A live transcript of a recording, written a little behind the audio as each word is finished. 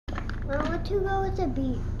I want to go to the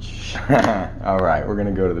beach. All right, we're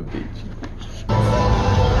gonna go to the beach.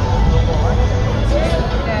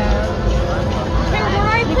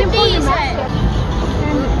 You can pull your mask up.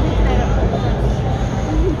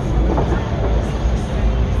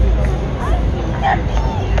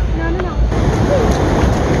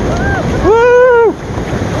 Woo!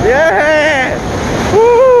 Yeah!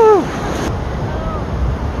 Woo!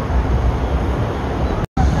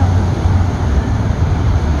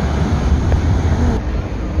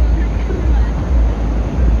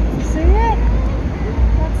 You see it?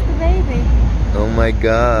 That's the baby. Oh my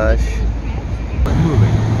gosh. I'm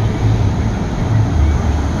moving.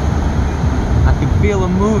 I can feel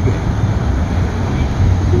him moving.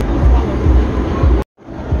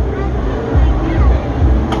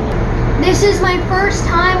 This is my first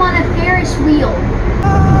time on a Ferris wheel.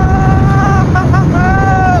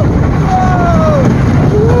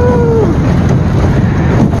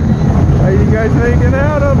 How you guys making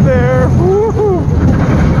out up there? Woo!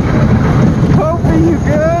 Hope, are you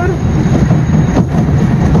good?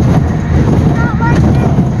 Not like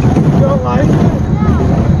this. You don't like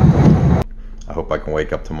it? I hope I can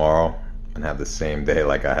wake up tomorrow and have the same day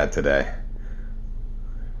like I had today.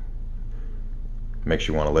 Makes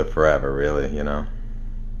you want to live forever, really, you know.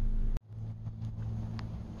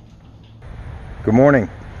 Good morning.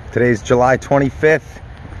 Today's July 25th.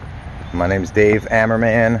 My name's Dave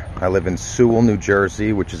Ammerman. I live in Sewell, New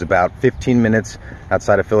Jersey, which is about 15 minutes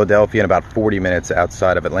outside of Philadelphia and about 40 minutes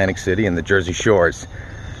outside of Atlantic City in the Jersey Shores.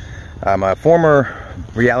 I'm a former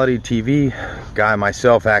reality TV guy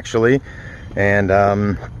myself, actually,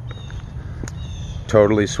 and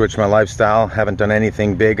totally switched my lifestyle. Haven't done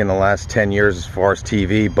anything big in the last 10 years as far as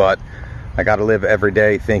TV, but I got to live every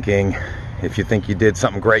day thinking if you think you did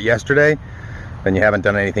something great yesterday, then you haven't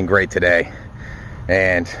done anything great today.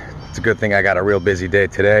 And it's a good thing I got a real busy day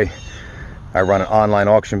today. I run an online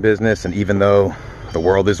auction business, and even though the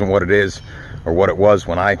world isn't what it is or what it was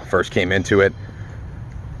when I first came into it,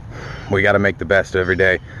 we got to make the best of every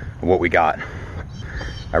day of what we got.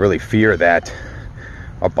 I really fear that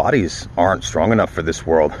our bodies aren't strong enough for this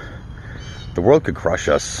world. The world could crush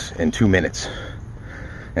us in 2 minutes.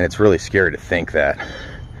 And it's really scary to think that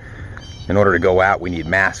in order to go out, we need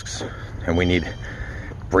masks, and we need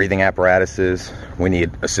breathing apparatuses. We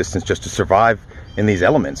need assistance just to survive in these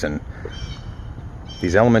elements. And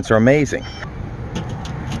these elements are amazing.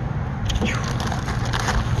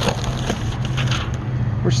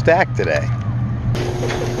 We're stacked today.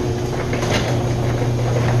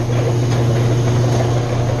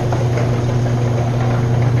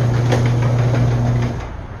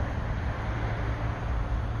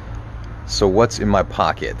 So what's in my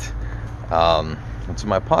pocket? What's in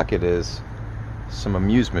my pocket is some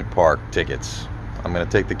amusement park tickets. I'm gonna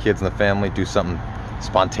take the kids and the family, do something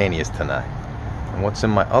spontaneous tonight. And what's in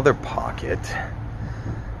my other pocket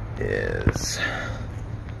is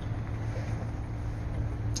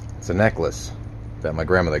it's a necklace that my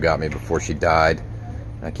grandmother got me before she died.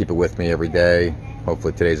 I keep it with me every day.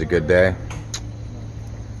 Hopefully today's a good day.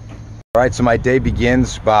 All right, so my day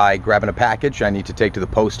begins by grabbing a package I need to take to the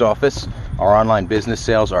post office. Our online business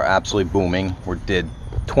sales are absolutely booming. We did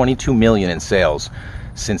 22 million in sales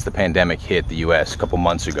since the pandemic hit the US a couple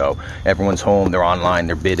months ago. Everyone's home, they're online,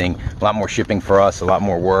 they're bidding. A lot more shipping for us, a lot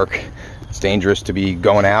more work. It's dangerous to be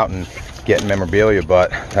going out and getting memorabilia,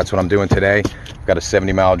 but that's what I'm doing today. I've got a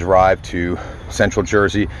 70-mile drive to Central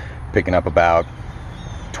Jersey, picking up about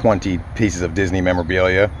 20 pieces of Disney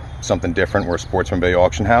memorabilia, something different. We're a sports memorabilia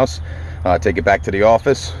auction house. Take it back to the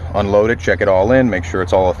office, unload it, check it all in, make sure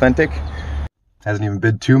it's all authentic. Hasn't even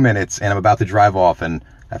been 2 minutes and I'm about to drive off and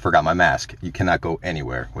I forgot my mask. You cannot go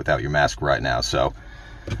anywhere without your mask right now, so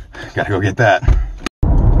gotta go get that.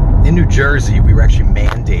 In New Jersey, we were actually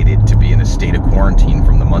mandated to be in a state of quarantine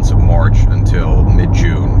from the months of March until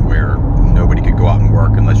mid-June, where nobody could go out and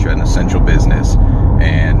work unless you had an essential business,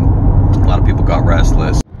 and a lot of people got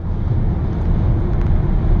restless.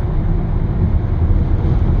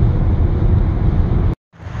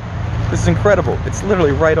 This is incredible. It's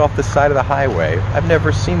literally right off the side of the highway. I've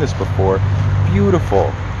never seen this before.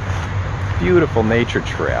 Beautiful, beautiful nature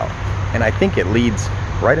trail. And I think it leads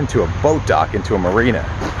right into a boat dock, into a marina.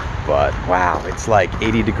 But wow, it's like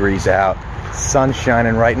 80 degrees out, sun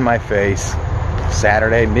shining right in my face.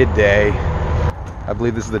 Saturday, midday. I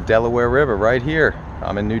believe this is the Delaware River right here.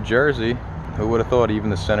 I'm in New Jersey. Who would have thought even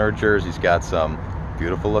the center of Jersey's got some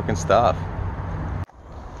beautiful looking stuff.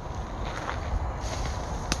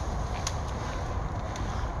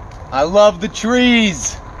 I love the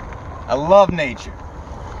trees. I love nature.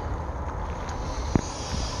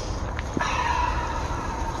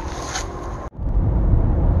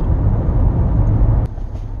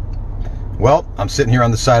 Well, I'm sitting here on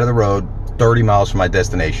the side of the road, 30 miles from my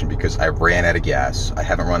destination because I ran out of gas. I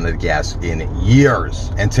haven't run out of gas in years.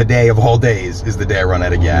 And today, of all days, is the day I run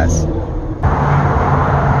out of gas.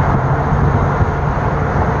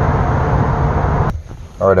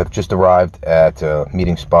 All right, I've just arrived at a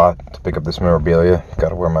meeting spot to pick up this memorabilia.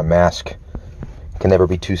 Gotta wear my mask. Can never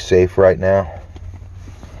be too safe right now.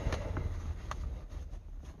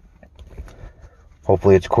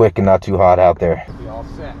 Hopefully it's quick and not too hot out there. Be all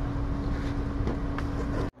set.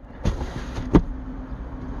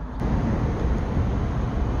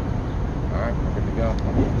 All right, we're good to go.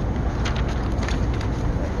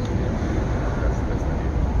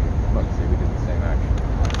 Look, see, we did the same action.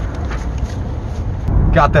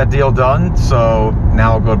 Got that deal done, so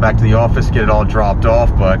now I'll go back to the office, get it all dropped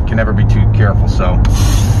off, but can never be too careful, so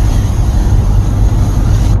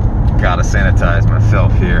gotta sanitize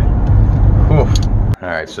myself here. Whew. All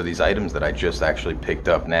right, so these items that I just actually picked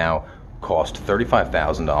up now cost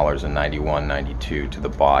 $35,091.92 to the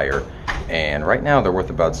buyer, and right now they're worth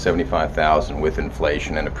about $75,000 with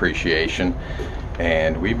inflation and appreciation,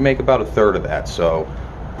 and we make about a third of that. So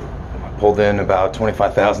I pulled in about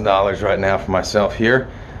 $25,000 right now for myself here.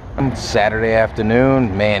 Saturday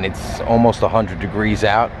afternoon, man, it's almost 100 degrees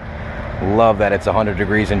out. Love that it's 100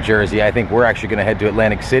 degrees in Jersey. I think we're actually going to head to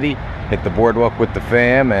Atlantic City, hit the boardwalk with the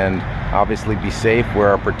fam, and obviously be safe, wear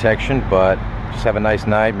our protection, but just have a nice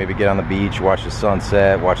night, maybe get on the beach, watch the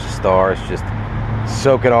sunset, watch the stars, just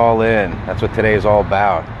soak it all in. That's what today is all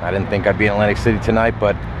about. I didn't think I'd be in Atlantic City tonight,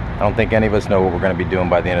 but I don't think any of us know what we're going to be doing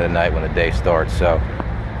by the end of the night when the day starts, so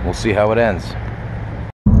we'll see how it ends.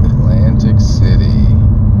 Atlantic City.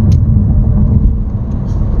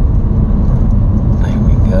 There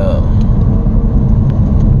we go.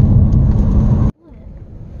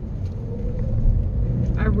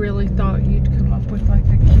 I really thought you'd come up with like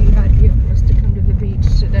a cute idea for us to come to the beach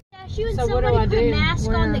today. Statue and So what do somebody I put a do? mask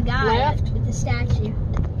Where? on the guy Left? with the statue.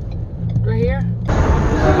 Right here?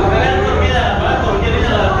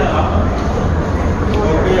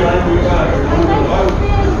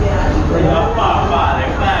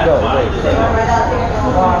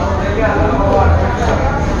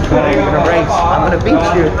 I'm gonna beat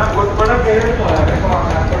you.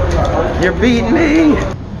 You're beating me.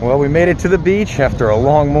 Well, we made it to the beach after a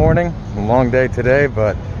long morning, a long day today,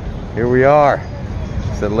 but here we are.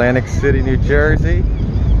 It's Atlantic City, New Jersey.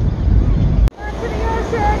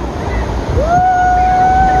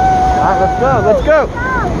 All right, let's go, let's go.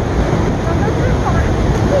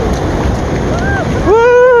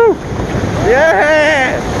 Woo!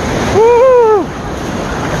 Yeah! Woo!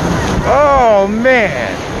 Oh man!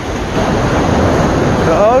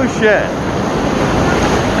 The ocean.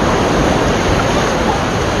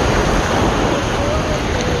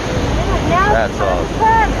 That's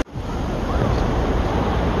awesome.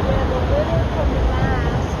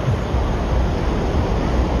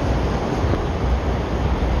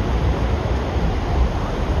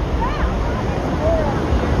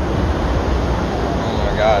 Oh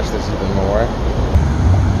my gosh, this is even more.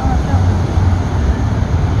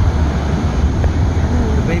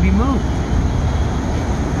 The baby moved.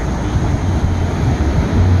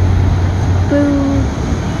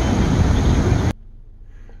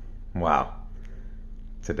 Wow.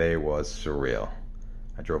 Today was surreal.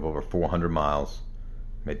 I drove over 400 miles,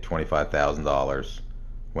 made $25,000,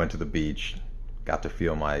 went to the beach, got to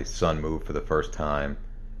feel my son move for the first time,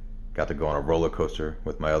 got to go on a roller coaster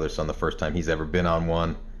with my other son, the first time he's ever been on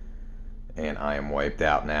one, and I am wiped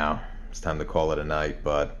out now. It's time to call it a night,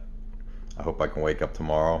 but I hope I can wake up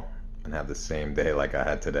tomorrow and have the same day like I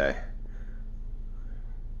had today.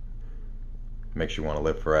 Makes you want to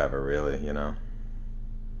live forever, really, you know?